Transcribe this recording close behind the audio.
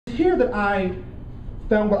here that I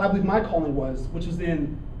found what I believe my calling was, which was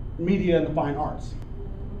in media and the fine arts.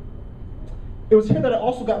 It was here that I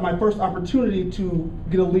also got my first opportunity to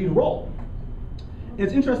get a lead role. And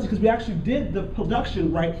it's interesting because we actually did the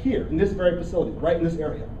production right here in this very facility, right in this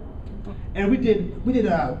area. And we did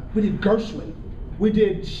Gershwin, we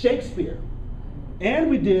did Shakespeare, and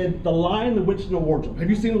we did The Lion, the Witch, and the Wardrobe. Have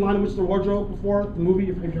you seen The Lion, the Witch, and the Wardrobe before? The movie,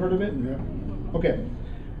 have you heard of it? Yeah. Okay.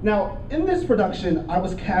 Now, in this production, I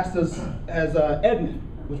was cast as Edmund,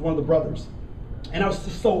 who was one of the brothers. And I was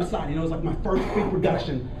just so excited. You know, it was like my first big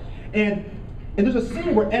production. And there's a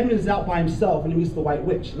scene where Edmund is out by himself and he meets the White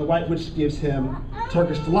Witch. And the White Witch gives him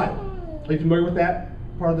Turkish Delight. Are you familiar with that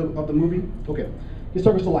part of the movie? Okay. It's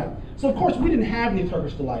Turkish Delight. So, of course, we didn't have any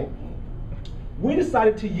Turkish Delight. We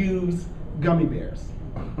decided to use gummy bears.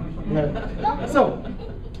 So,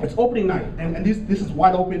 it's opening night, and this is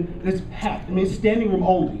wide open, and it's packed. I mean, it's standing room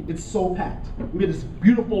only. It's so packed. We have this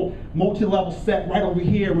beautiful multi-level set right over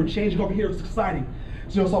here. We're changing over here. It's exciting.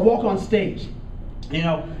 So I walk on stage, you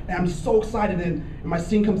know, and I'm so excited, and my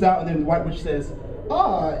scene comes out, and then the White Witch says,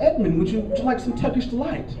 Edmund, would you like some Turkish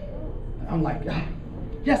Delight? I'm like,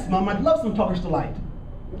 yes, Mom, I'd love some Turkish Delight.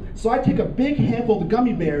 So I take a big handful of the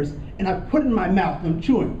gummy bears and I put it in my mouth and I'm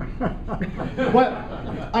chewing. But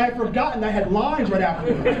I had forgotten I had lines right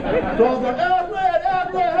afterwards. So I was like,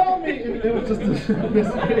 Alfred, help me! And it was just this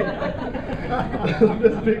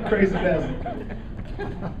big crazy mess.